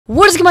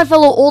What is good, my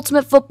fellow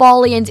Ultimate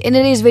Footballians? In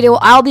today's video,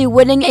 I'll be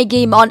winning a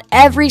game on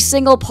every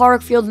single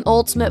park field in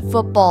Ultimate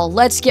Football.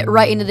 Let's get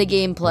right into the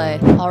gameplay.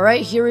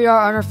 Alright, here we are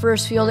on our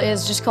first field. It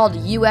is just called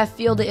UF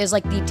field. It is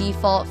like the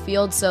default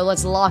field, so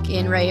let's lock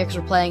in right here because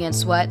we're playing in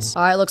sweats.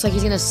 Alright, looks like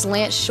he's gonna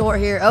slant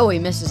short here. Oh, he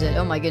misses it.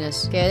 Oh my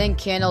goodness. Okay, I think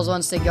Candles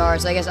wants to guard,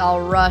 so I guess I'll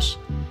rush.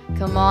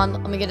 Come on,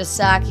 let me get a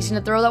sack. He's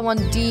gonna throw that one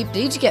deep.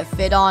 Did he just get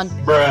fit on?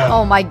 Bruh.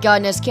 Oh my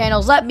goodness,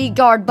 Candles, let me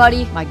guard,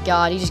 buddy. My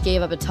god, he just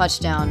gave up a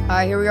touchdown.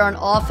 Alright, here we are on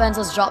offense.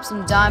 Let's drop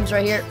some dimes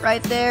right here,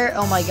 right there.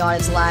 Oh my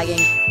god, it's lagging.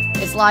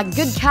 It's lagging.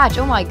 Good catch.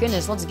 Oh my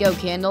goodness, let's go,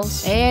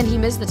 Candles. And he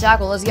missed the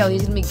tackle. Let's go.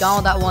 He's gonna be gone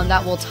with that one.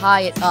 That will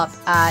tie it up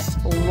at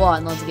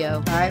 1. Let's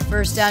go. Alright,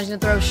 first down. He's gonna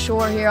throw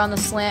short here on the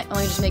slant. Let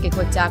me just make a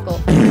quick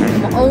tackle.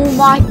 Oh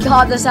my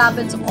god, this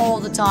happens all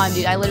the time,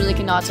 dude. I literally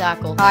cannot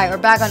tackle. Alright, we're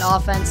back on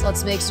offense.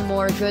 Let's make some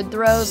more good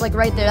throws. Like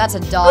right there. That's a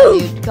dot,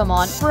 dude. Come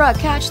on. Bruh,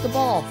 catch the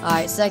ball.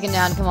 Alright, second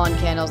down. Come on,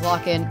 Candles.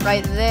 Lock in.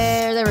 Right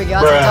there. There we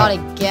go. That's a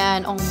dot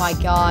again. Oh my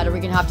god. Are we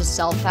gonna have to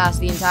self-pass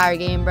the entire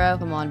game, bro?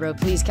 Come on, bro.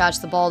 Please catch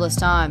the ball this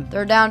time.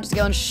 Third down. Just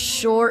going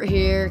short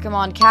here. Come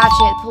on. Catch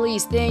it,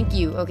 please. Thank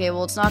you. Okay,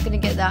 well, it's not gonna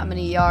get that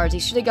many yards. He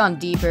should have gone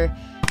deeper.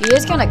 He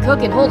is kind of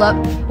cooking. Hold up.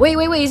 Wait.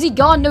 Is he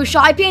gone? No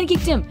shot. I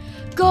pancaked him.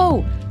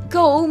 Go.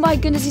 Oh my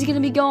goodness, he's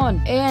gonna be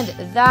gone. And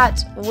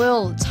that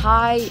will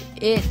tie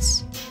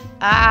it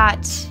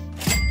at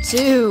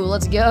 2.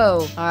 Let's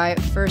go.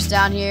 Alright, first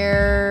down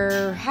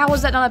here. How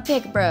was that not a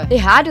pick, bro? They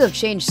had to have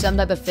changed some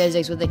type of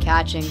physics with the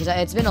catching, because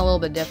it's been a little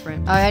bit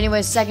different. Alright,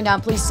 anyways, second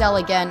down. Please sell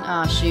again.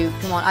 Ah, shoot.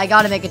 Come on. I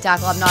gotta make a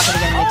tackle. I'm not gonna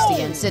get mixed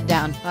again. Sit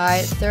down.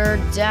 Alright, third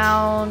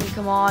down.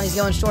 Come on. He's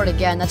going short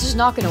again. That's just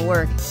not gonna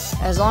work.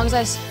 As long as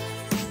I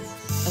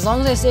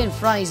stay in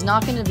front, he's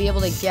not gonna be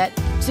able to get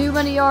too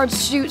many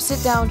yards. Shoot,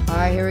 sit down.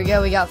 Alright, here we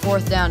go. We got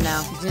fourth down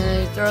now. He's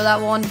gonna throw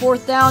that one.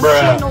 Fourth down.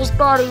 Candles,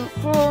 buddy.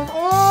 Come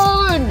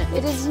on.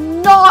 It is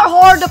not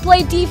hard to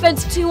play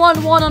defense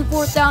 2-on-1 on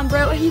fourth down,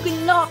 bro. You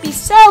cannot be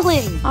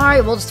selling.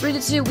 Alright, well, it's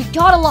 3-2. We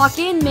gotta lock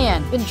in,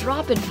 man. Been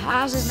dropping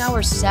passes. Now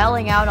we're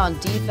selling out on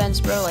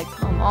defense, bro. Like,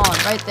 come on.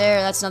 Right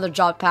there. That's another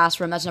drop pass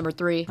for him. That's number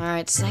 3.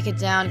 Alright, second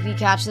down. Can you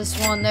catch this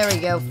one? There we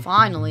go.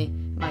 Finally.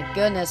 My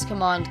goodness,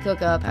 come on,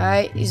 cook up.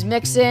 Alright, he's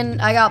mixing.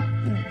 I got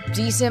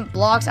decent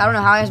blocks. I don't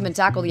know how he hasn't been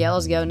tackled yet.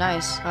 Let's go.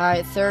 Nice.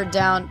 Alright, third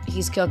down.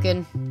 He's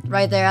cooking.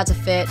 Right there, that's a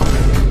fit.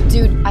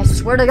 Dude, I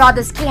swear to god,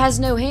 this kid has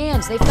no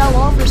hands. They fell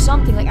off or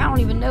something. Like, I don't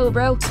even know,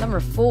 bro. It's number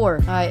 4.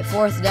 Alright,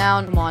 fourth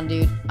down. Come on,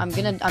 dude. I'm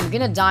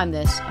gonna dime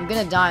this. I'm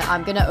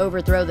gonna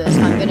overthrow this.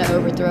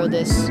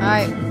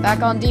 Alright,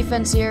 back on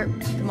defense here.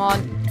 Come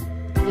on.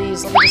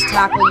 Please, let me just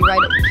tackle you right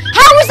up.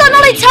 How is that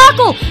not a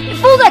tackle?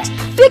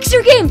 Fullbacks, fix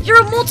your game.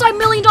 You're a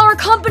multi-million-dollar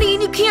company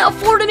and you can't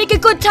afford to make a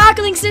good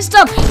tackling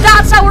system.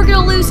 That's how we're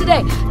gonna lose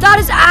today. That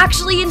is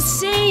actually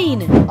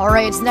insane.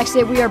 Alright, it's next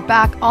day. We are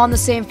back on the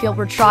same field.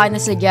 We're trying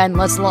this again.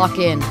 Let's lock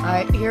in.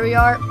 Alright, here we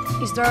are.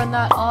 He's throwing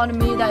that on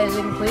me. That is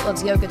incomplete.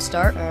 Let's go. Good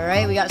start.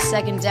 Alright, we got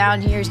second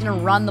down here. He's gonna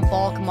run the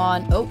ball. Come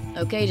on. Oh,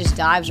 okay. He just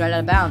dives right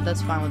out of bounds.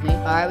 That's fine with me.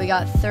 Alright, we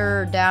got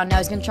third down. Now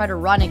he's gonna try to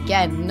run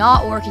again.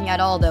 Not working at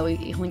all, though.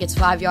 He only gets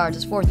 5 yards.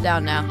 It's fourth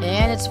down now.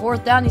 And it's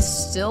fourth down. He's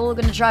still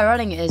gonna try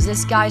running it. Is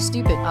this guy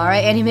stupid?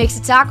 Alright, and he makes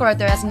a tackle right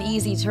there. That's an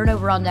easy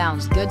turnover on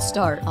downs. Good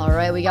start.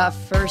 Alright, we got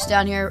first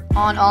down here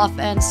on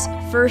offense.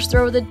 First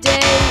throw of the day,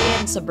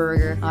 and it's a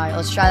burger. Alright,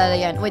 let's try that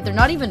again. Wait, they're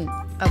not even...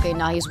 Okay,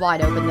 nah, he's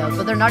wide open, though.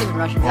 But they're not even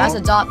rushing. That's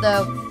a dot,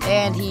 though,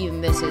 and he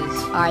misses.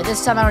 Alright,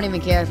 this time I don't even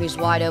care if he's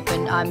wide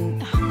open.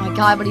 Oh my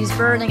god, but he's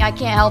burning. I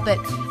can't help it.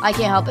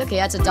 Okay,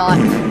 that's a dot.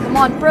 Come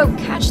on, bro,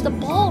 catch the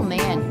ball,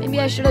 man. Maybe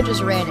I should have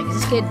just ran it,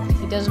 because this kid,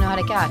 he doesn't know how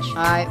to catch.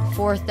 Alright,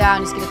 fourth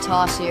down. He's gonna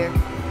toss here.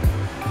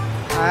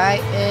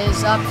 Alright,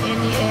 is up in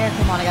the air.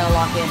 Come on, I gotta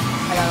lock in.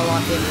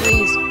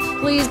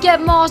 Please, get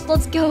Moss.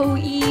 Let's go.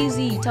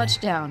 Easy.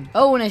 Touchdown.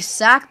 Oh, and a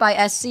sack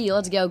by SC.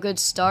 Let's go. Good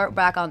start.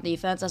 Back on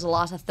defense. That's a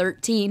loss of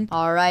 13.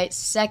 Alright,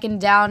 second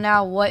down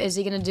now. What is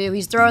he gonna do?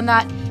 He's throwing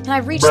that. Can I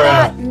reach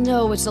that?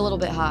 No, it's a little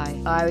bit high.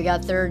 Alright, we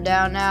got third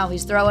down now.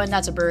 He's throwing.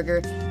 That's a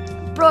burger.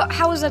 Bro,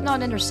 how is that not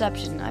an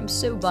interception? I'm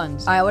so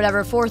buns. Alright,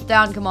 whatever. Fourth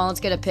down. Come on, let's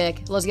get a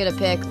pick.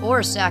 Or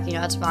a sack. You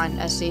know, that's fine.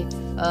 SC.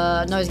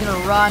 No, he's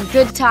gonna run.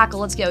 Good tackle.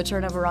 Let's go.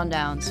 Turnover on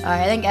downs.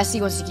 Alright, I think SC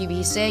wants to QB.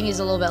 He's saying he's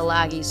a little bit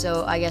laggy,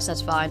 so I guess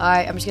that's fine.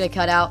 Alright, I'm just gonna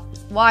cut out.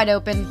 Wide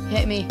open.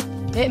 Hit me.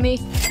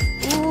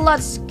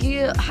 Let's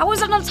go. How is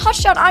that not a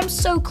touchdown? I'm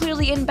so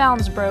clearly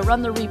inbounds, bro.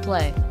 Run the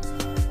replay.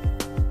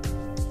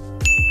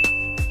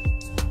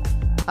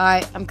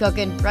 Alright, I'm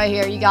cooking. Right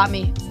here. You got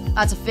me.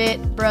 That's a fit.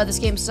 Bro, this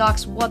game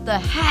sucks. What the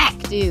heck,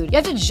 dude? You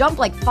have to jump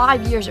like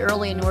 5 years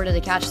early in order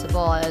to catch the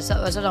ball. That's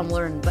what I'm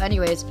learning. But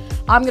anyways,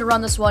 I'm going to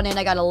run this one in.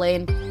 I got a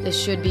lane.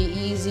 This should be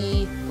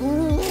easy.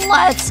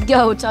 Let's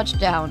go.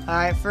 Touchdown. All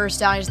right, first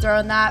down. He's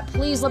throwing that.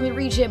 Please let me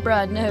reach it,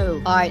 bro.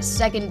 No. All right,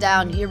 second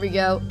down. Here we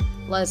go.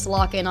 Let's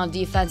lock in on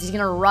defense. He's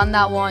going to run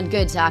that one.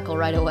 Good tackle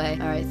right away.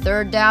 All right,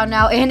 third down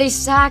now. And a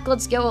sack.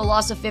 Let's go. A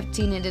loss of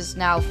 15. It is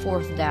now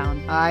fourth down.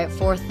 All right,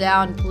 fourth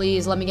down.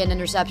 Please let me get an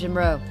interception,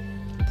 bro.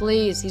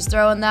 Please. He's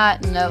throwing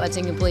that. No, that's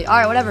incomplete. All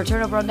right, whatever.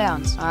 Turnover on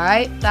downs. All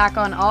right, back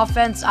on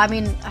offense. I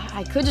mean,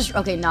 I could just...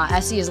 Okay, nah.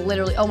 SC is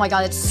literally... Oh, my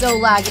God. It's so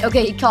laggy.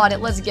 Okay, he caught it.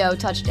 Let's go.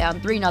 Touchdown.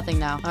 3-0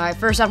 now. All right,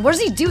 first down. What is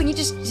he doing? Did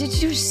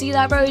you see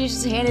that, bro? He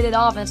just handed it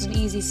off. That's an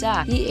easy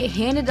sack. He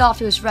handed it off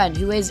to his friend,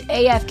 who is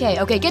AFK.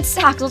 Okay, get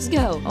sacked. Let's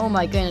go. Oh,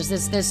 my goodness.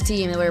 This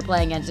team that we're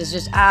playing against is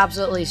just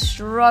absolutely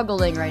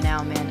struggling right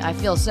now, man. I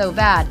feel so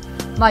bad.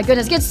 My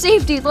goodness, get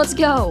safety. Let's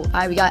go. All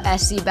right, we got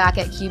SC back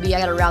at QB. I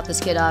gotta route this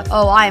kid up.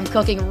 Oh, I am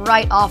cooking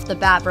right off the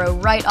bat, bro.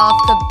 Right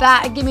off the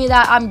bat. Give me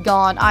that. I'm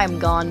gone. I am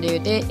gone,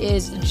 dude. It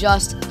is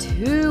just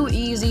too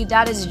easy.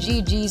 That is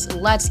GG's.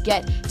 Let's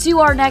get to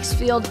our next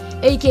field,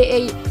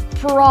 aka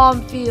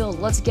prom field.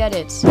 Let's get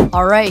it.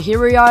 All right,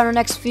 here we are on our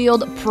next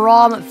field,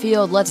 prom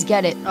field. Let's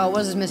get it. Oh,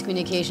 what is this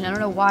miscommunication? I don't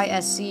know why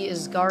SC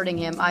is guarding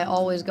him. I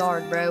always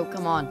guard, bro.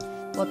 Come on.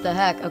 What the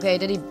heck? Okay,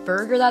 did he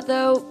burger that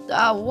though?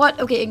 What?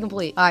 Okay,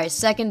 incomplete. All right,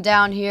 second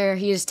down here.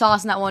 He is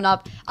tossing that one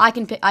up. I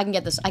can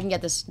get this. I can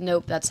get this.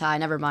 Nope, that's high.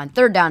 Never mind.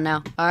 Third down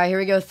now. All right, here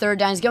we go. Third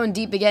down. He's going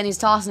deep again. He's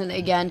tossing it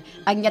again.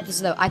 I can get this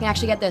though. I can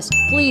actually get this.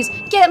 Please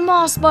get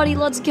Moss, buddy.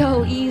 Let's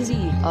go.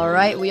 Easy. All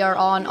right, we are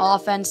on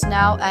offense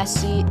now.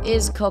 SC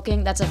is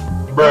cooking. That's a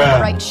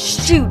right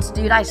shoot,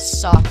 dude. I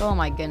suck. Oh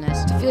my goodness.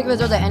 I feel like if I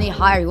throw that any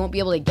higher, he won't be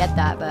able to get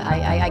that. But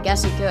I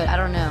guess he could. I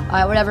don't know. All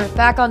right, whatever.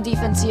 Back on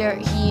defense here.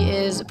 He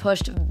is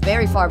pushed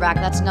very far back.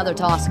 That's another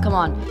toss. Come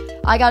on.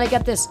 I gotta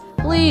get this.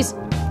 Please.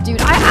 Dude,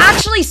 I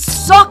actually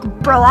suck,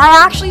 bro.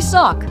 I actually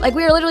suck. Like,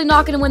 we are literally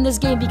not gonna win this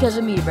game because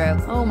of me,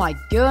 bro. Oh my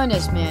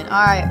goodness, man.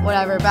 All right,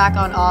 whatever. Back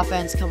on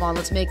offense. Come on,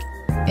 let's make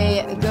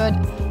a good...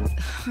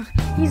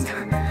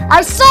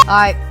 I suck! All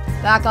right,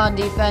 back on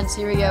defense.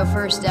 Here we go.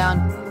 First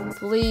down.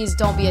 Please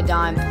don't be a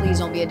dime. Please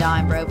don't be a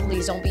dime, bro.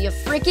 Please don't be a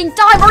freaking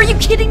dime. Are you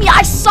kidding me?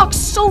 I suck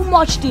so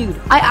much,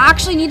 dude. I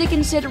actually need to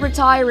consider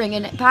retiring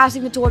and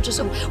passing the torch to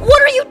someone.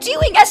 What are you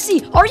doing,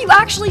 SC? Are you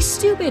actually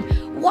stupid?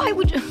 Why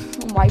would you...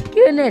 Oh my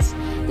goodness.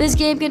 This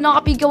game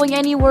cannot be going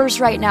any worse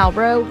right now,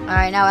 bro. All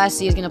right, now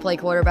SC is going to play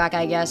quarterback,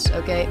 I guess.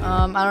 Okay,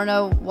 I don't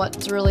know what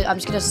to really... I'm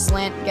just going to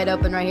slant, get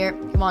open right here.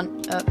 Come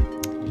on.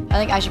 I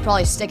think I should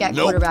probably stick at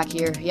quarterback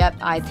here. Yep,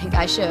 I think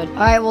I should. All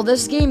right, well,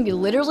 this game,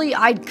 literally,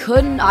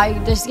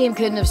 this game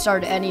couldn't have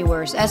started any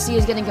worse. SC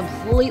is getting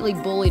completely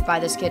bullied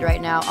by this kid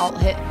right now. I'll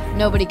hit,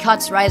 nobody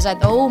cuts right as I,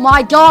 oh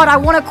my God, I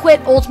want to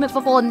quit Ultimate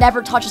Football and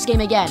never touch this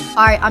game again.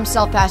 All right, I'm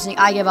self-passing.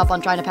 I give up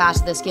on trying to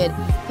pass this kid.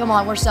 Come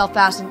on, we're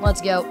self-passing.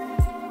 Let's go.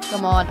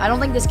 Come on. I don't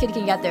think this kid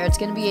can get there. It's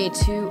going to be a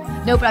 2.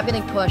 Nope, I'm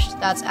getting pushed.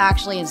 That's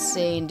actually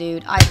insane,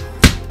 dude.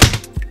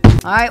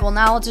 Alright, well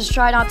now let's just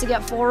try not to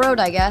get 4-0'd,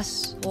 I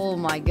guess. Oh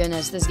my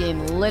goodness, this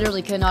game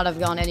literally could not have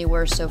gone any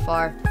worse so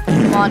far.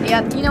 Come on,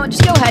 yeah, you know what,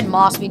 just go ahead and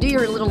moss me. Do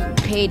your little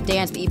paid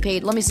dance that you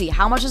paid. Let me see,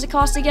 how much does it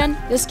cost again?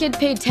 This kid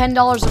paid $10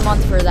 a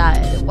month for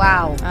that.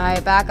 Wow.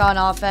 Alright, back on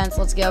offense.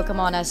 Let's go. Come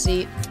on,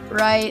 SC.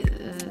 Right.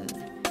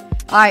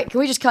 Alright, can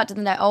we just cut to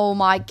the net? Oh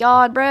my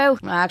God, bro.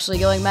 I'm actually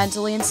going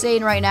mentally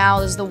insane right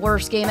now. This is the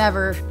worst game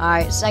ever.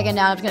 Alright, second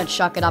down. I'm just gonna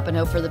chuck it up and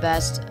hope for the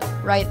best.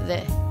 Right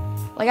there.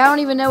 Like, I don't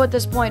even know at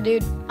this point,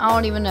 dude. I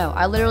don't even know.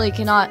 I literally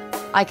cannot...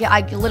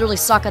 I literally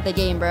suck at the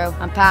game, bro.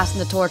 I'm passing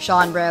the torch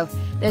on, bro.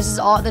 This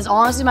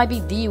honestly might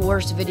be the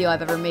worst video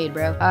I've ever made,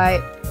 bro.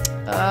 Alright.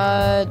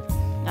 I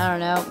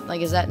don't know.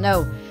 Like, is that...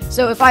 No.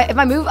 So, if I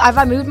move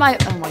my...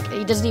 Oh my...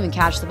 He doesn't even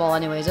catch the ball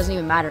anyways. It doesn't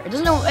even matter. It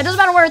doesn't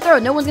matter where I throw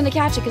it. No one's gonna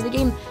catch it because the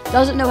game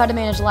doesn't know how to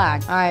manage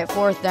lag. Alright,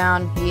 4th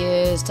down. He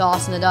is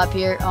tossing it up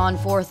here on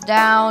 4th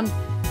down.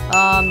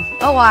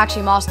 Oh, I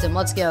actually mossed him.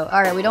 Let's go.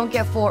 Alright, we don't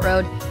get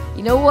 4-0'd.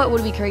 You know what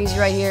would be crazy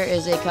right here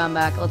is a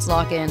comeback. Let's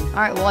lock in. All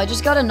right, well, I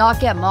just got to not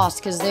get mossed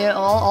because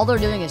all they're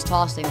doing is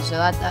tossing. So,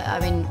 I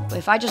mean,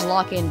 if I just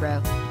lock in,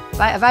 bro.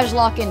 If I just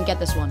lock in, get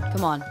this one.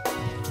 Come on.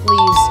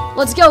 Please.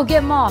 Let's go.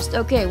 Get mossed.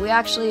 Okay, we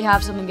actually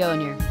have something going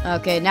here.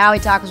 Okay, now he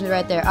tackles me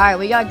right there. All right,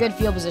 we got good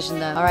field position,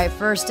 though. All right,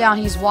 first down.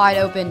 He's wide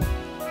open.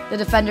 The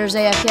defender's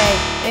AFK,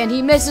 and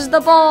he misses the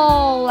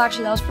ball.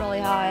 Actually, that was probably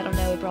high. I don't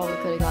know. He probably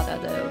could have got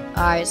that, though.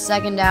 All right,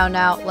 second down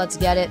now. Let's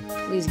get it.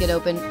 Please get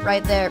open.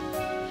 Right there.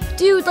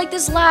 Dude, like,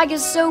 this lag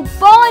is so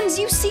buns.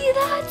 You see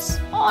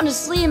that?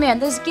 Honestly, man,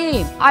 this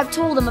game, I've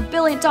told them a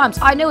billion times.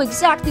 I know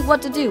exactly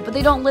what to do, but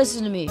they don't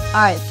listen to me. All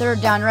right, third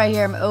down right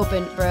here. I'm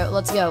open, bro.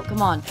 Let's go.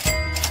 Come on.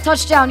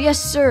 Touchdown.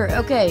 Yes, sir.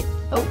 Okay.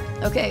 Oh,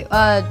 okay.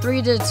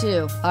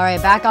 3-2. All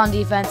right, back on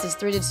defense. It's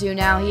 3-2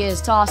 now. He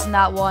is tossing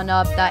that one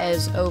up. That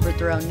is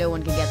overthrown. No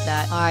one can get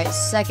that. All right,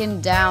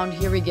 second down.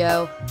 Here we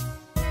go.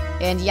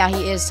 And yeah,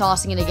 he is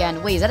tossing it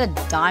again. Wait, is that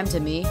a dime to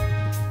me?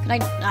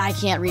 I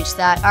can't reach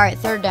that. All right,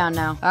 third down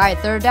now. All right,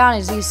 third down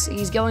is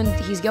he's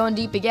going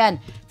deep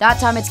again. That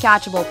time it's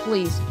catchable.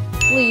 Please,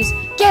 please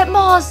get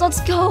Moss.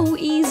 Let's go.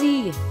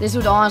 Easy. This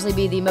would honestly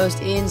be the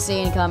most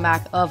insane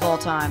comeback of all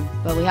time.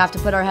 But we have to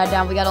put our head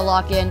down. We got to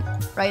lock in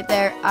right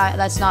there.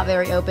 That's not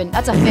very open.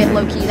 That's a fit,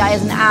 low key. That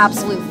is an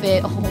absolute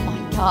fit. Oh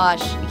my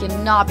gosh, we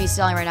cannot be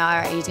selling right now.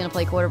 All right, he's gonna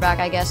play quarterback,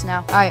 I guess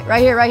now. All right,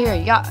 right here.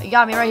 You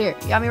got me right here.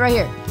 You got me right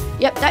here.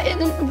 Yep,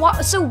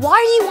 so why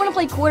do you want to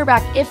play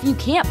quarterback if you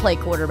can't play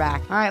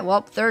quarterback? All right, well,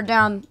 third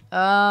down.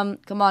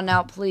 Come on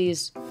now,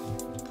 please.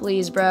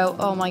 Please, bro.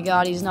 Oh my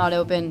god, he's not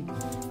open.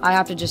 I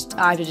have to just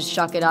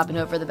chuck it up and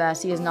hope for the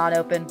best. He is not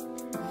open.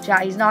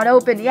 Chat, he's not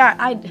open.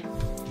 Yeah,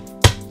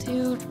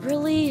 dude,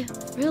 really?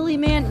 Really,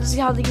 man? This is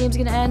how the game's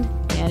gonna end?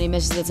 And he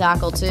misses the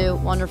tackle, too.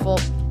 Wonderful.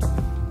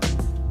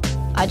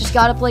 I just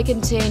gotta play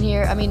contain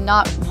here. I mean,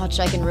 not much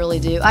I can really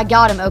do. I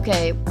got him.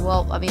 Okay.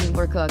 Well, I mean,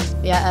 we're cooked.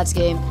 Yeah, that's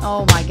game.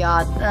 Oh my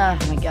god.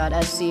 Oh my god.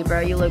 SC, bro.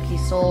 You low-key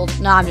sold.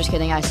 Nah, I'm just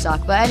kidding. I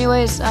suck. But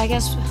anyways, I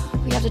guess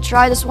we have to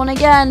try this one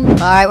again.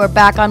 Alright, we're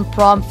back on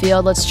prom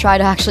field. Let's try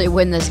to actually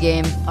win this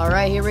game.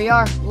 Alright, here we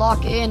are.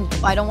 Lock in.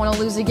 I don't want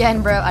to lose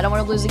again, bro. I don't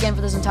want to lose again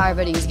for this entire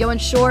video. He's going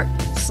short,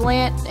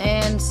 slant,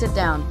 and sit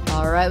down.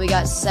 Alright, we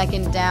got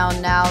second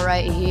down now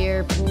right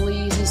here.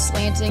 Please, he's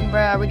slanting,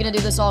 bro. Are we going to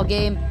do this all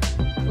game?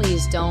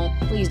 Please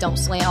don't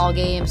slant all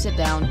game. Sit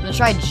down. I'm gonna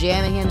try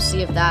jamming him,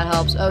 see if that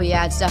helps. Oh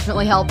yeah, it's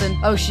definitely helping.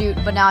 Oh shoot,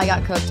 but now I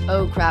got cooked.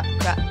 Oh crap.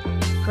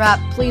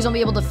 Please don't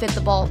be able to fit the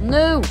ball.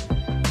 No!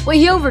 Wait,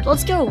 he overed.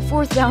 Let's go.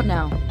 Fourth down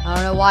now. I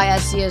don't know why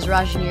SC is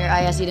rushing here.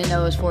 I guess he didn't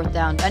know it was fourth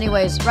down.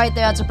 Anyways, right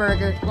there, that's a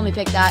burger. Let me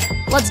pick that.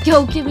 Let's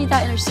go. Give me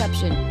that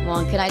interception. Come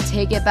on, can I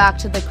take it back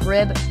to the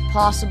crib?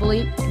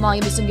 Possibly. Come on,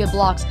 give me some good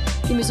blocks.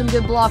 Give me some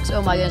good blocks.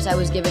 Oh my goodness, I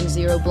was given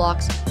 0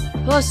 blocks.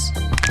 Plus.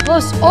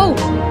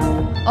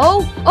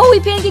 Oh, he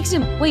pancakes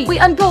him. Wait,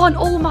 I'm gone.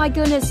 Oh my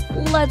goodness.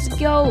 Let's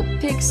go.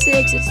 Pick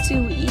 6. It's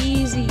too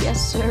easy.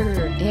 Yes,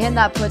 sir. And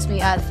that puts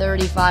me at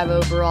 35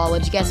 overall,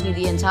 which gets me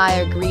the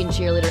entire green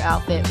cheerleader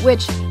outfit,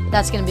 which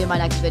that's going to be in my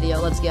next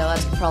video. Let's go.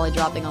 That's probably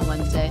dropping on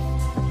Wednesday.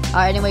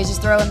 Alright, anyways, he's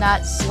throwing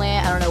that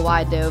slant. I don't know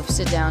why I dove.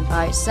 Sit down.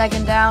 Alright,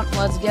 second down.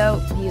 Let's go.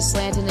 He's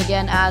slanting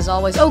again, as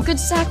always. Oh, good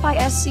sack by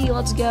SC.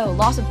 Let's go.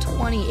 Loss of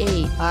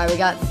 28. Alright, we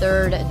got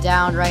third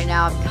down right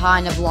now. I'm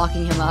kind of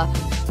locking him up.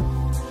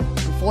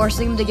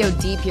 Forcing him to go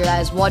deep here.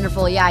 That is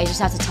wonderful. Yeah, he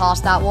just has to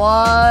toss that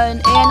one.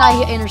 And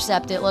I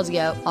intercept it. Let's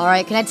go. All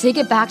right, can I take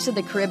it back to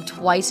the crib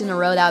twice in a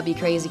row? That would be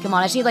crazy. Come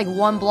on, I just need like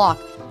 1 block.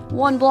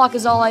 1 block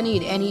is all I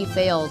need, and he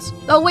fails.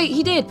 Oh, wait,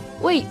 he did.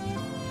 Wait.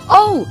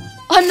 Oh,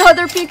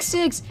 another pick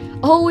 6.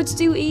 Oh, it's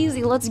too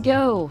easy. Let's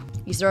go.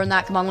 He's throwing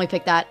that. Come on, let me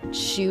pick that.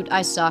 Shoot,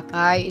 I suck.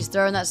 All right, he's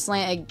throwing that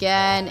slant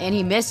again, and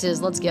he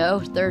misses. Let's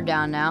go. Third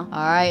down now.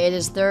 All right, it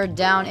is third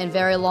down and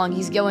very long.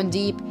 He's going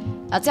deep.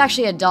 That's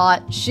actually a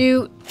dot.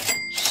 Shoot.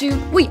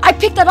 Wait, I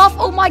picked that off.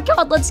 Oh my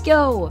god, let's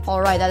go.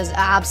 All right, that is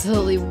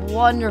absolutely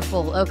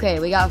wonderful. Okay,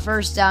 we got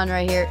first down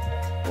right here.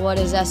 What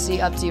is SC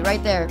up to?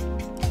 Right there.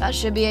 That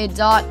should be a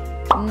dot.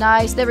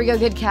 Nice. There we go.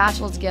 Good catch.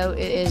 Let's go.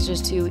 It is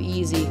just too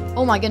easy.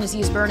 Oh my goodness,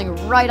 he's burning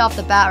right off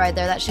the bat right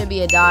there. That should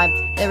be a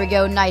dime. There we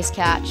go. Nice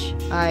catch.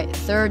 All right,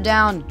 third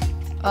down.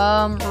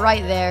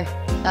 Right there.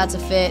 That's a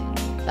fit.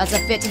 That's a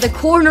fit to the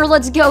corner.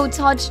 Let's go.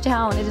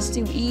 Touchdown. It is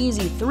too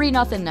easy.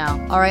 3-0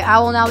 now. All right, I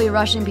will now be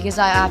rushing because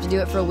I have to do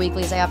it for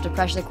weeklies. I have to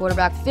pressure the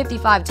quarterback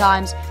 55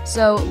 times.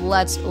 So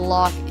let's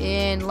lock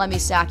in. Let me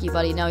sack you,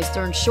 buddy. No, he's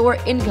turned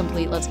short.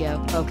 Incomplete. Let's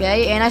go.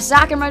 Okay, and I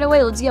sack him right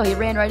away. Let's go. He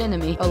ran right into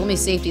me. Oh, let me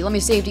safety.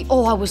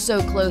 Oh, I was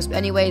so close. But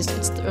anyways,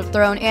 it's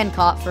thrown and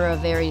caught for a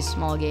very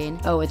small gain.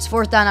 Oh, it's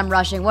fourth down. I'm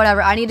rushing.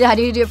 Whatever. I need to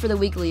do it for the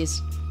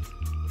weeklies.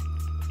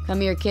 Come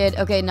here, kid.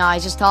 Okay, nah,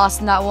 he's just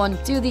tossing that one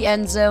to the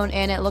end zone,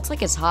 and it looks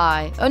like it's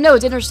high. Oh, no,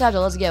 it's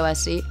intercepted. Let's go,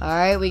 SC. All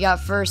right, we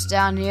got first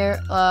down here.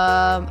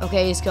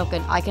 Okay, he's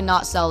cooking. I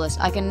cannot sell this.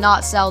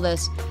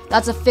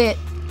 That's a fit.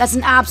 That's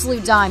an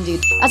absolute dime,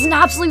 dude. That's an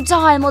absolute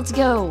dime. Let's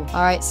go.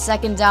 All right,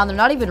 second down. They're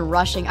not even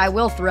rushing. I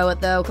will throw it,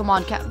 though. Come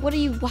on, cat.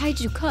 Why'd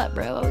you cut,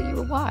 bro? Oh, you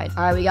were wide.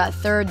 All right, we got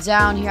third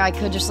down here. I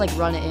could just, like,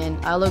 run it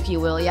in. I low-key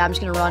will. Yeah, I'm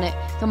just gonna run it.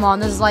 Come on,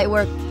 this is light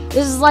work.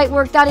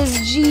 That is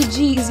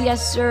GG's,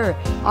 yes, sir.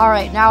 All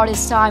right, now it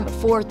is time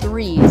for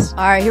 3s.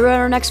 All right, here we're on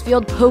our next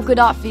field, polka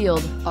dot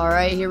field. All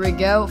right, here we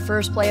go.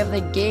 First play of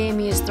the game.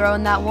 He is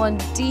throwing that one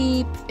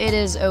deep. It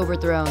is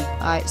overthrown. All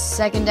right,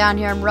 second down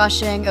here. I'm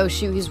rushing. Oh,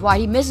 shoot, he's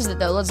wide. He misses it,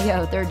 though. Let's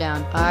go. Third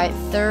down. All right,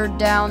 third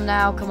down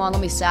now. Come on,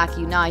 let me sack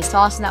you. Nah, he's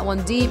tossing that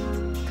one deep.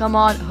 Come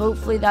on,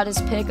 hopefully that is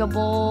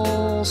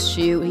pickable.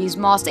 Shoot, he's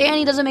mossed, and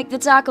he doesn't make the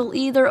tackle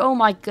either. Oh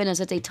my goodness,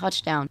 it's a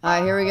touchdown. All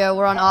right, here we go.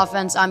 We're on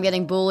offense. I'm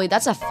getting bullied.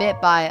 That's a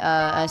fit by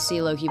SC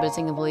Loki, but it's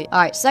incomplete. All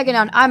right, second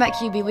down. I'm at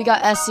QB. We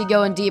got SC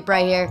going deep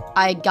right here.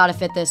 I gotta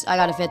fit this.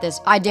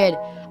 I did.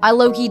 I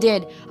low-key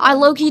did.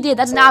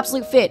 That's an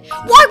absolute fit.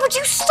 Why would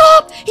you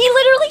stop? He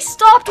literally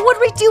stopped. What are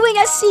we doing,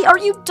 SC? Are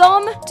you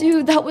dumb?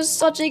 Dude, that was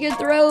such a good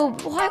throw.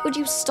 Why would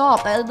you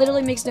stop? That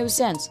literally makes no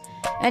sense.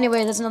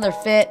 Anyway, that's another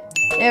fit.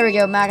 There we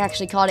go. Mac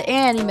actually caught it,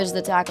 and he missed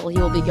the tackle. He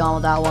will be gone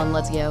with that one.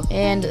 Let's go.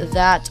 And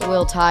that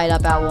will tie it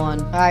up at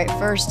 1. All right,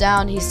 first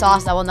down. He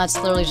tossed that one. That's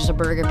literally just a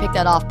burger. Pick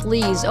that off,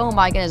 please. Oh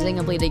my goodness,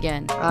 incomplete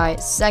again. All right,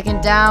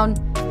 second down.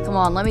 Come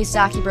on, let me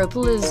sack you, bro.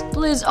 Please.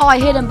 Oh, I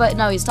hit him, but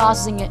no, he's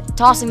tossing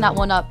that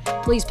one up.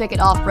 Please pick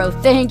it off, bro.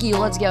 Thank you.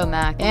 Let's go,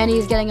 Mac. And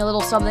he's getting a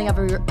little something of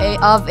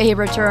a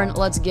return.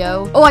 Let's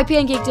go. Oh, I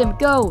pancaked him.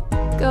 Go.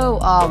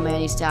 Oh,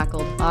 man, he's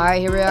tackled. All right,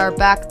 here we are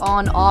back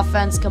on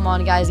offense. Come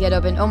on, guys, get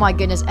open. Oh, my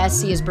goodness,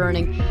 SC is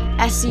burning.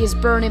 SC is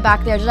burning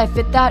back there. Did I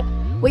fit that?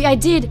 Wait, I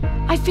did.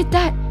 I fit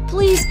that.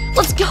 please.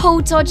 Let's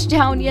go.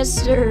 Touchdown. Yes,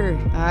 sir.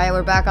 All right,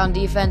 we're back on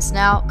defense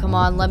now. Come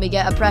on, let me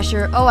get a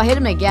pressure. Oh, I hit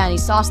him again. He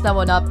sauced that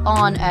one up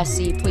on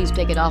SC. Please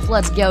pick it off.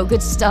 Let's go.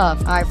 Good stuff.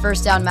 All right,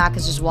 first down. Mac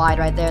is just wide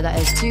right there. That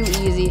is too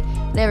easy.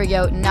 There we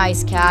go.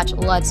 Nice catch.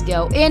 Let's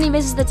go. And he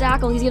misses the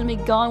tackle. He's going to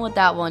be gone with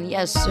that one.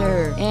 Yes,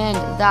 sir. And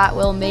that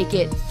will make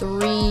it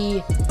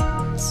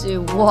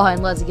 3-1.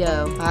 Let's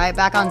go. All right,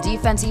 back on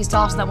defense. He's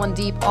tossing that one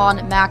deep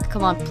on Mac.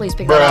 Come on, please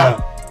pick that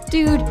up.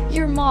 Dude,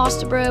 you're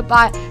mossed, bro.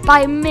 By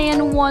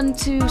man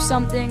 1-2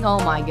 something. Oh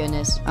my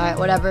goodness. All right,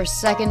 whatever.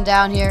 Second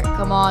down here.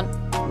 Come on.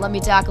 Let me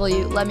tackle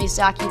you. Let me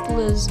sack you,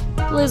 please.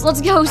 Please, let's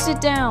go. Sit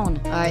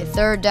down. All right,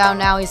 third down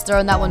now. He's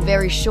throwing that one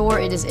very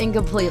short. It is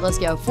incomplete. Let's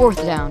go. Fourth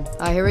down. All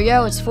right, here we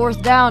go. It's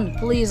fourth down.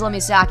 Please let me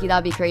sack you.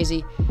 That'd be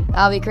crazy.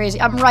 That'll be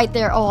crazy. I'm right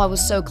there. Oh, I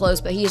was so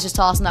close, but he is just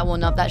tossing that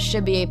one up. That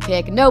should be a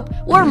pick. Nope.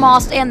 We're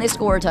mossed, and they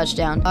score a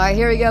touchdown. All right,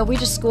 here we go. If we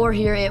just score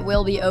here, it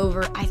will be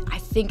over. I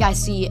think I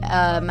see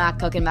Mac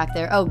cooking back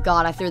there. Oh,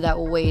 God, I threw that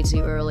way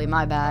too early.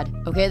 My bad.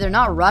 Okay, they're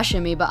not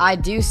rushing me, but I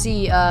do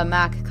see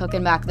Mac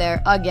cooking back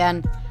there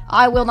again.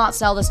 I will not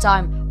sell this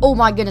time. Oh,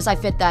 my goodness, I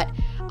fit that.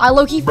 I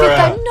low-key fit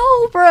that.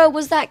 No, bro.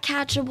 Was that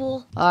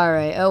catchable? All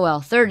right. Oh, well.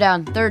 Third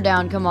down. Third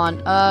down. Come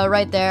on.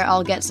 Right there.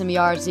 I'll get some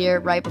yards here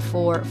right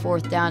before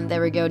fourth down.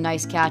 There we go.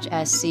 Nice catch,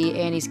 SC.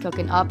 And he's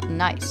cooking up.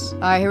 Nice.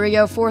 All right. Here we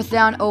go. Fourth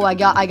down. Oh, I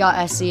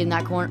got SC in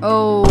that corner.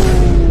 Oh.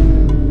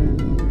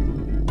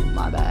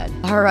 My bad.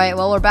 All right,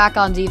 well, we're back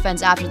on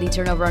defense after the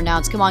turnover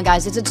announced. Come on,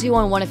 guys. It's a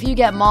 2-on-1. If you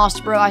get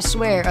mossed, bro, I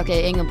swear.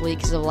 Okay, incomplete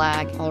because of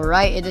lag. All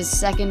right, it is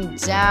second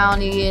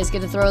down. He is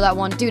going to throw that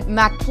one. Dude,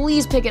 Mac,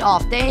 please pick it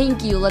off.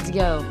 Thank you. Let's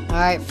go. All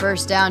right,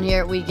 first down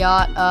here. We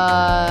got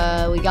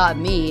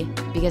me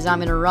because I'm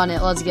going to run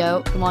it. Let's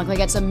go. Come on, can we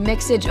get some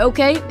mixage?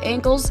 Okay,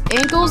 ankles.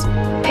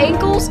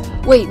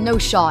 Wait, no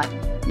shot.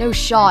 No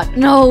shot.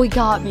 No, he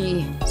got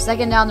me.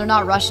 Second down, they're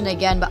not rushing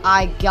again, but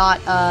I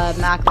got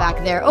Mac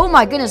back there. Oh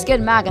my goodness,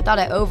 good Mac. I thought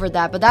I overed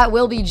that, but that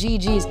will be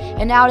GG's.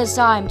 And now it is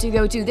time to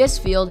go to this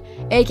field,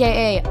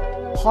 aka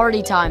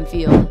Party Time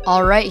Field.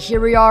 All right,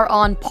 here we are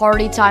on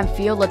Party Time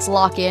Field. Let's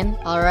lock in.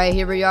 All right,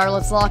 here we are.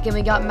 Let's lock in.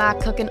 We got Mac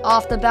cooking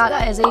off the bat.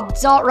 That is a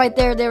dot right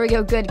there. There we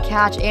go. Good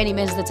catch. And he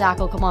misses the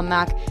tackle. Come on,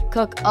 Mac.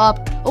 Cook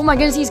up. Oh my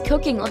goodness, he's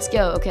cooking. Let's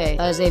go. Okay,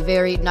 that is a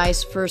very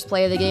nice first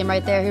play of the game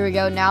right there. Here we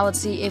go. Now let's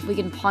see if we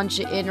can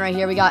punch it in right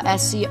here. We got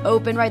SC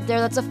open right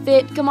there. That's a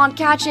fit. Come on,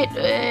 catch it.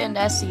 And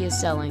SC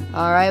is selling.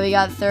 All right, we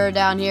got third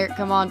down here.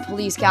 Come on,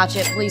 please catch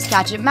it. Please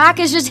catch it. Mac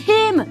is just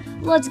him.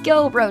 Let's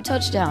go, bro.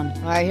 Touchdown.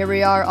 All right, here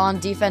we are on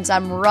defense.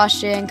 I'm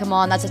rushing. Come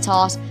on, that's a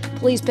toss.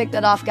 Please pick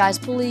that off, guys.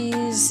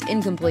 Please.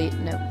 Incomplete.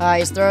 No. All right,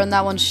 he's throwing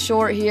that one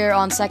short here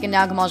on second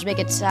down. Come on, just make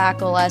a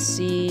tackle. SC.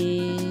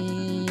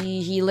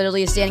 He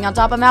literally is standing on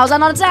top of him. How is that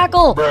not a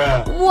tackle?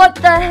 Bruh. What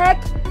the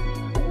heck?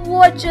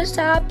 What just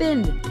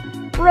happened?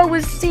 Bro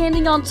was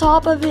standing on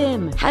top of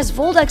him. Has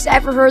Voldex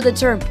ever heard the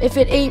term, if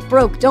it ain't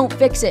broke, don't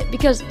fix it?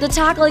 Because the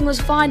tackling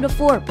was fine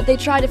before, but they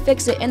tried to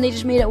fix it and they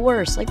just made it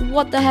worse. Like,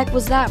 what the heck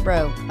was that,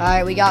 bro? All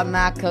right, we got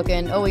Mac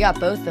cooking. Oh, we got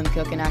both of them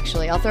cooking,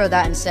 actually. I'll throw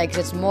that instead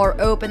because it's more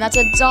open. That's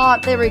a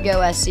dot. There we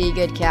go, SC.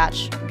 Good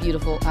catch.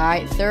 Beautiful. All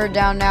right, third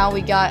down now.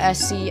 We got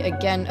SC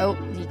again. Oh,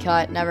 he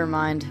cut. Never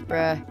mind,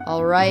 bruh.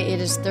 All right, it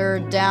is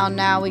third down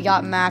now. We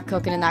got Mac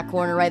cooking in that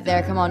corner right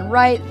there. Come on,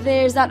 right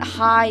there's that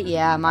high.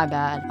 Yeah, my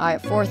bad. All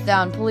right, fourth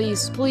down.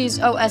 Please, please.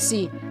 Oh,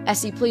 SC.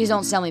 SC, please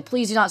don't sell me.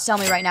 Please do not sell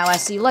me right now,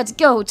 SC. Let's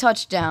go.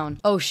 Touchdown.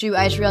 Oh, shoot.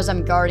 I just realized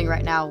I'm guarding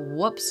right now.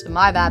 Whoops.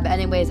 My bad. But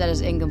anyways, that is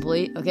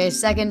incomplete. Okay,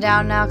 second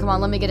down now. Come on,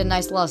 let me get a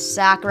nice little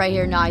sack right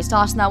here. Nah, he's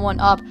tossing that one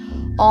up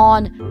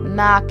on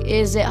Mac.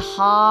 Is it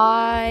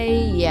high?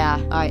 Yeah.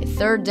 All right,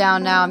 third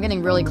down now. I'm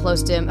getting really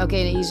close to him.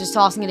 Okay, he's just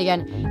tossing it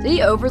again. Did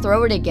he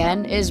overthrow it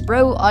again? Is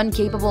bro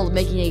incapable of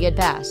making a good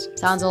pass?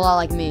 Sounds a lot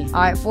like me.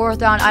 All right, fourth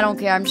down. I don't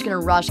care. I'm just gonna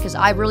rush because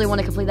I really want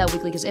to complete that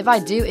weekly because if I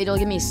do, it'll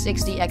give me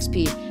 60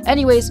 XP.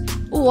 Anyways,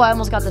 oh, I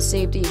almost got the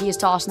safety. He's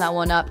tossing that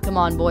one up. Come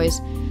on, boys.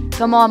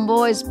 Come on,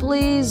 boys,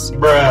 please.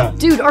 Bruh.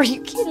 Dude, are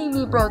you kidding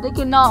me, bro? They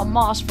cannot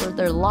moss for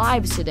their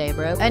lives today,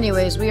 bro.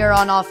 Anyways, we are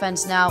on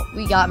offense now.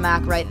 We got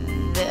Mac right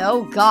there.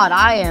 Oh, God,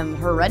 I am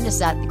horrendous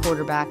at the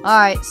quarterback. All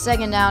right,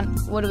 second down.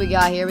 What do we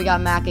got here? We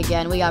got Mac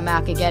again. We got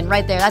Mac again.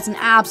 Right there. That's an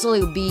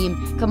absolute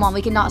beam. Come on,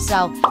 we cannot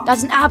sell.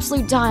 That's an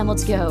absolute dime.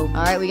 Let's go.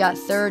 All right, we got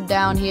third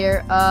down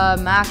here.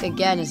 Mac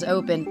again is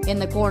open in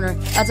the corner.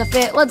 That's a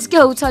fit. Let's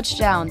go.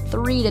 Touchdown.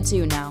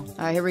 3-2 now.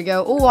 All right, here we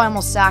go. Oh, I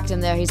almost sacked him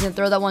there. He's going to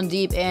throw that one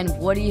deep, and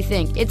what do you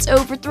think? It's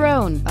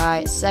overthrown. All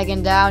right,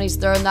 second down. He's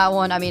throwing that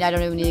one. I mean, I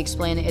don't even need to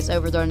explain it. It's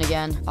overthrown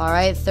again. All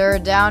right,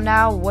 third down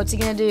now. What's he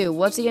going to do?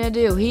 What's he going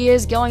to do? He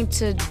is going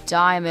to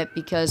dime it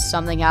because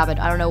something happened.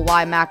 I don't know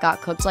why Mac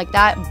got cooked like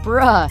that.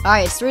 Bruh. All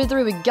right, it's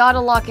 3-3. We got to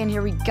lock in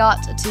here. We got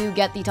to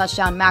get the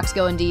touchdown. Mac's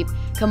going deep.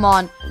 Come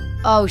on.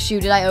 Oh,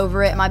 shoot. Did I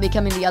over it? Am I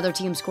becoming the other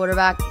team's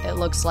quarterback? It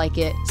looks like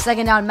it.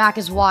 Second down. Mac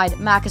is wide.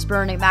 Mac is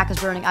burning. Mac is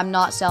burning. I'm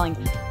not selling.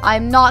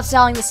 I'm not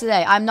selling this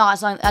today. I'm not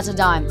selling. That's a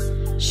dime.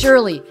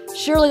 Surely.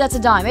 Surely that's a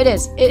dime. It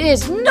is. It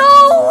is.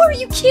 No! Are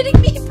you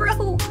kidding me,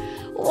 bro?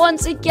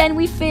 Once again,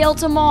 we fail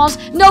to moss.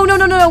 No, no,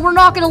 no, no, no. We're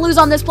not going to lose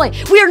on this play.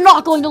 We are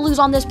not going to lose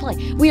on this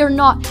play. We are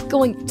not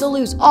going to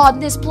lose on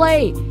this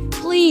play.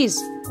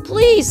 Please,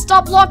 please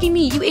stop blocking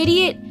me, you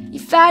idiot. You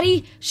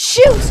fatty.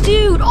 Shoot,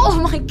 dude. Oh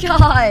my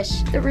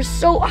gosh. They were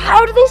so...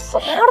 How did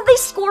they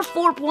score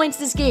 4 points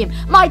this game?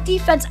 My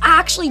defense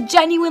actually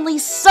genuinely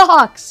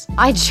sucks.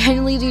 I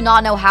genuinely do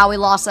not know how we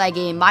lost that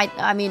game.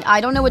 I mean,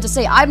 I don't know what to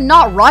say. I'm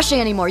not rushing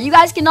anymore. You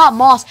guys cannot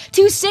moss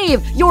to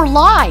save your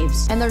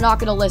lives. And they're not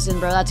going to listen,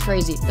 bro. That's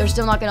crazy. They're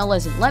still not going to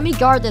listen. Let me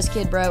guard this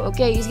kid, bro.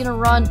 Okay, he's going to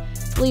run.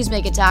 Please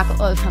make a tackle.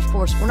 Oh, of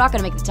course, we're not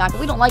going to make the tackle.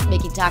 We don't like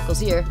making tackles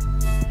here.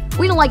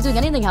 We don't like doing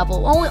anything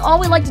helpful. All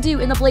we like to do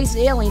in the place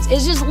of aliens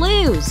is just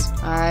lose.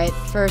 All right,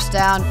 first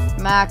down.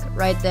 Mac,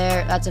 right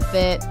there. That's a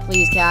fit.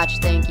 Please catch.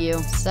 Thank you.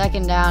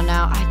 Second down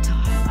now.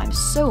 I'm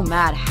so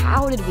mad.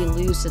 How did we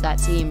lose to that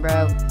team,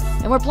 bro?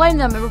 And we're playing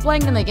them. And we're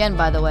playing them again,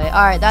 by the way.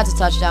 All right, that's a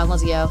touchdown.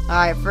 Let's go. All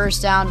right,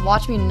 first down.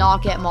 Watch me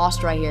not get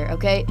mossed right here,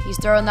 okay? He's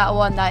throwing that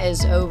one. That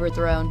is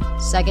overthrown.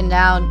 Second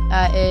down.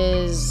 That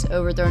is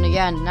overthrown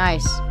again.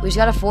 Nice. We just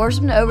gotta force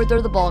him to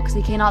overthrow the ball because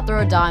he cannot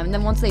throw a dime. And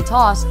then once they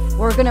toss,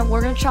 we're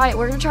gonna try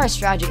a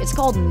strategy. It's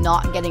called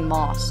not getting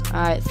mossed.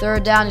 All right,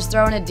 third down. He's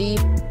throwing it deep.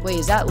 Wait,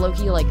 is that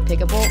low-key like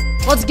pickable?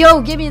 Let's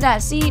go. Give me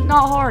that. See,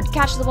 not hard.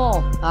 Catch the ball.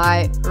 All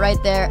right,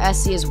 right there.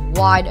 SC is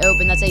wide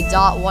open. That's a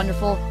dot.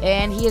 Wonderful.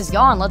 And he is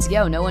gone. Let's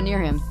go. No one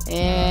near him.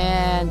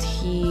 And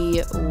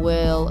he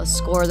will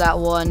score that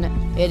one.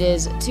 It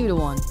is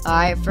 2-1. All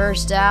right,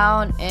 first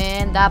down.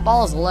 And that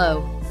ball is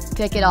low.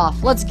 Pick it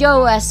off. Let's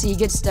go, SC.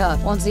 Good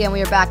stuff. Once again,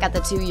 we are back at the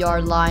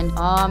 2-yard line.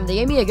 They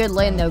gave me a good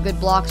lane, though. Good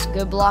blocks.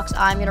 Good blocks.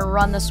 I'm going to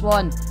run this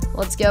one.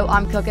 Let's go.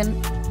 I'm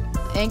cooking.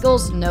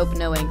 Ankles? Nope,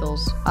 no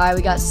ankles. All right,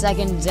 we got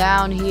second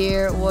down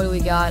here. What do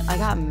we got? I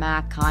got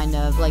Mac, kind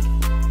of. Like,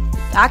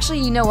 actually,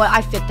 you know what?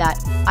 I fit that.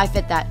 I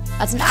fit that.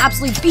 That's an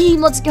absolute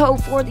beam. Let's go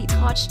for the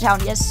touchdown.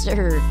 Yes,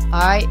 sir.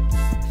 All right,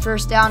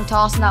 first down,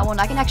 tossing that one.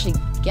 I can actually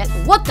get...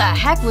 What the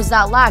heck was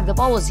that lag? The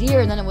ball was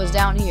here, and then it was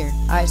down here.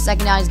 All right,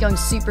 second down. He's going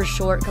super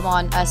short. Come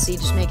on, SC,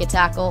 just make a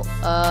tackle.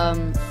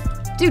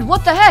 Dude,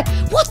 what the heck?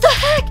 What the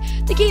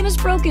heck? The game is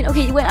broken.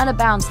 Okay, you went out of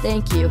bounds.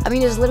 Thank you. I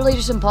mean, it's literally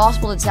just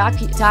impossible to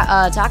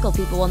tackle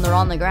people when they're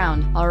on the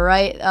ground. All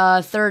right,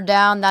 third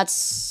down.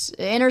 That's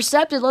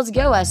intercepted. Let's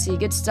go, SC.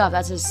 Good stuff.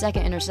 That's his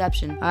second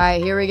interception. All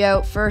right, here we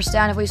go. First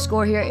down. If we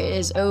score here, it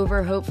is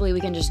over. Hopefully, we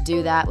can just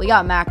do that. We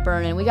got Mac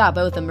burning. We got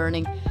both of them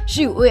burning.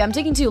 Shoot, wait, I'm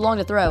taking too long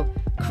to throw.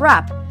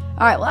 Crap.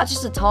 All right, well, that's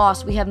just a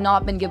toss. We have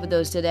not been good with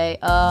those today.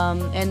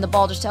 And the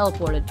ball just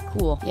teleported.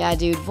 Cool. Yeah,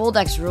 dude,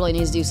 Voldex really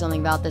needs to do something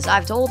about this.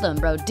 I've told them,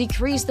 bro,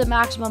 decrease the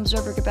maximum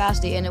server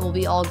capacity and it will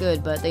be all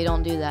good, but they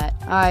don't do that.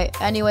 All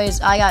right, anyways,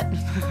 I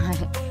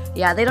got...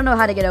 Yeah, they don't know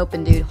how to get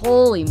open, dude.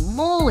 Holy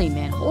moly,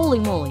 man. Holy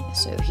moly.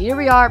 So here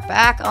we are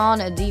back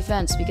on a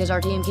defense because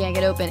our team can't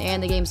get open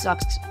and the game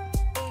sucks.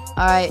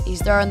 All right,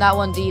 he's throwing that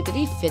one deep. Did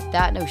he fit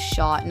that? No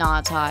shot. Nah,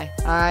 it's high.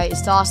 All right,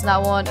 he's tossing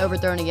that one.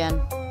 Overthrown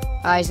again.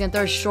 He's going to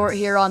throw short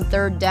here on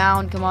third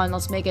down. Come on,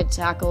 let's make a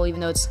tackle,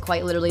 even though it's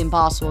quite literally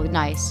impossible.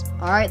 Nice.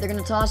 All right, they're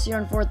going to toss here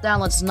on fourth down.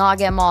 Let's not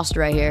get mossed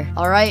right here.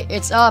 All right,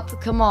 it's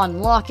up. Come on,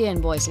 lock in,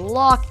 boys.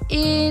 Lock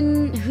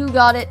in. Who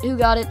got it? Who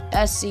got it?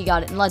 SC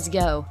got it, and let's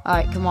go. All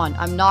right, come on.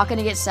 I'm not going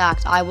to get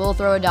sacked. I will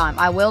throw a dime.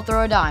 I will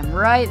throw a dime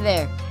right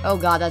there. Oh,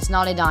 God, that's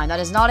not a dime. That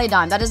is not a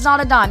dime. That is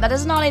not a dime. That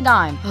is not a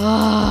dime.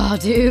 Oh,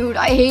 dude,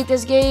 I hate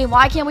this game.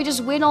 Why can't we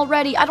just win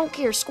already? I don't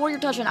care. Score your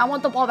touchdown. I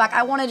want the ball back.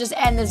 I want to just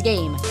end this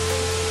game.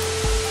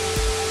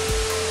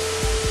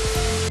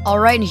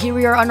 Alright, and here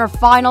we are on our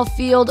final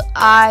field.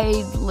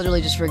 I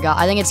literally just forgot.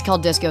 I think it's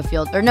called Disco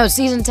Field. Or no,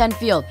 Season 10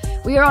 Field.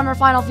 We are on our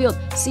final field.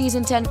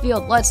 Season 10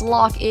 Field. Let's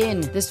lock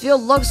in. This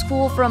field looks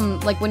cool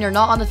from, like, when you're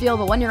not on the field.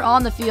 But when you're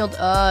on the field,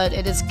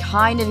 it is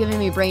kind of giving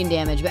me brain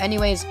damage. But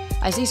anyways,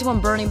 I see someone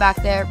burning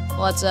back there.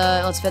 Let's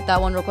fit that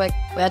one real quick.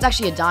 Wait, that's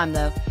actually a dime,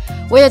 though.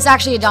 Wait, it's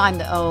actually a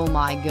dime. Oh,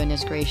 my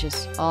goodness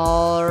gracious.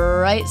 All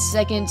right,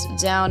 second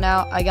down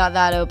now. I got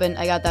that open.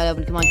 I got that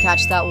open. Come on,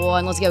 catch that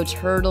one. Let's go,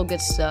 Turtle.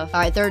 Good stuff. All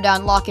right, third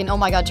down, lock in. Oh,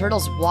 my God,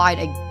 Turtle's wide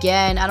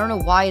again. I don't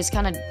know why he's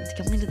kind of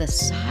coming to the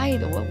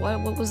side.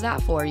 What was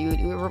that for? You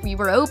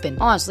were open.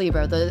 Honestly,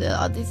 bro,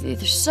 they're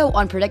so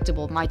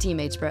unpredictable, my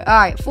teammates, bro. All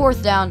right,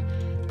 fourth down.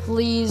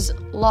 Please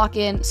lock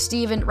in.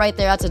 Steven, right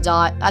there. That's a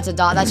dot. That's a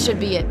dot. That should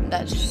be it.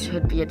 That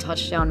should be a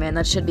touchdown, man.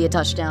 That should be a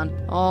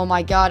touchdown. Oh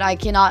my God. I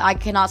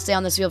cannot stay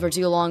on this field for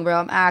too long, bro.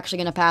 I'm actually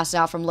gonna pass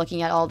out from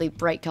looking at all the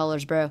bright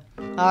colors, bro.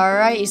 All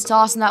right, he's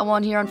tossing that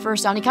one here on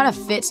first down. He kind of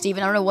fits,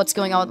 Steven. I don't know what's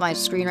going on with my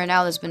screen right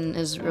now. This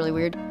is really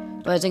weird.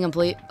 But it's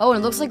incomplete. Oh, and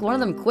it looks like one of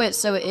them quit.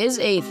 So it is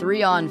a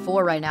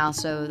 3-on-4 right now.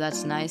 So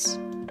that's nice.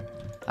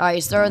 All right,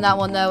 he's throwing that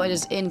one, though. It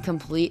is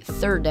incomplete.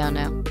 Third down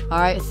now. All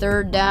right,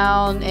 third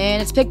down,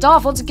 and it's picked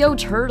off. Let's go,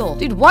 Turtle.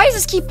 Dude, why does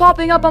this keep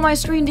popping up on my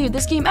screen, dude?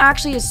 This game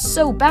actually is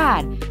so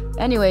bad.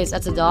 Anyways,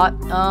 that's a dot.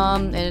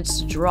 And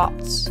it's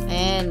dropped.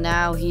 And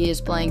now he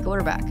is playing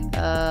quarterback.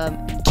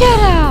 Get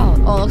out!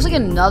 Oh, it looks like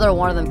another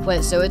one of them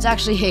quit, so it's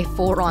actually a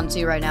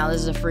 4-on-2 right now.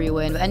 This is a free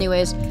win. But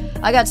anyways,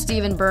 I got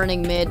Steven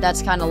burning mid.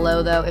 That's kind of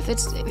low, though. If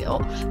it's...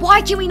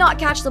 why can we not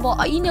catch the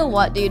ball? You know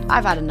what, dude?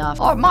 I've had enough.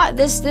 Oh,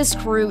 this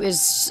crew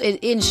is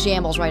in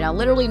shambles right now.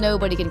 Literally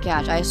nobody can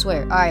catch, I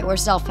swear. All right, we're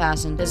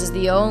self-passing. This is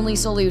the only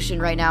solution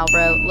right now,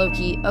 bro.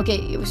 Low-key. Okay,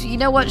 you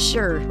know what?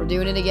 Sure. We're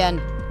doing it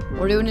again.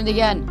 We're doing it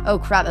again. Oh,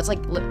 crap. That's,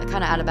 like, kind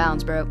of out of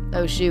bounds, bro.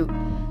 Oh, shoot.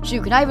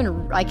 Shoot, can I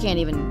even... I can't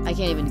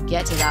even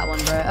get to that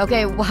one, bro.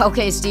 Okay,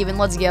 okay, Steven,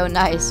 let's go.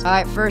 Nice. All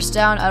right, first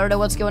down. I don't know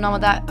what's going on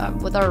with that,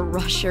 with our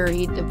rusher.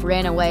 He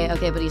ran away.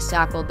 Okay, but he's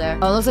tackled there.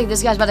 Oh, it looks like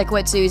this guy's about to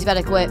quit, too. He's about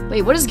to quit.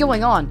 Wait, what is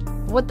going on?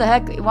 What the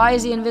heck? Why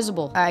is he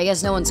invisible? All right, I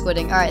guess no one's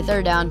quitting. All right,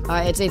 third down. All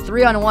right, it's a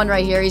 3-on-1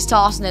 right here. He's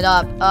tossing it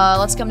up.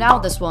 Let's come down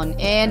with this one.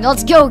 And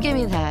let's go. Give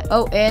me that.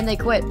 Oh, and they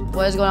quit.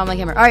 What is going on with my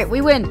camera? All right, we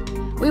win.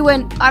 We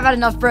win. I've had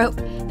enough, bro.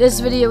 This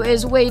video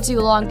is way too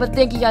long, but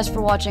thank you guys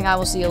for watching. I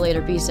will see you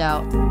later. Peace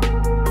out.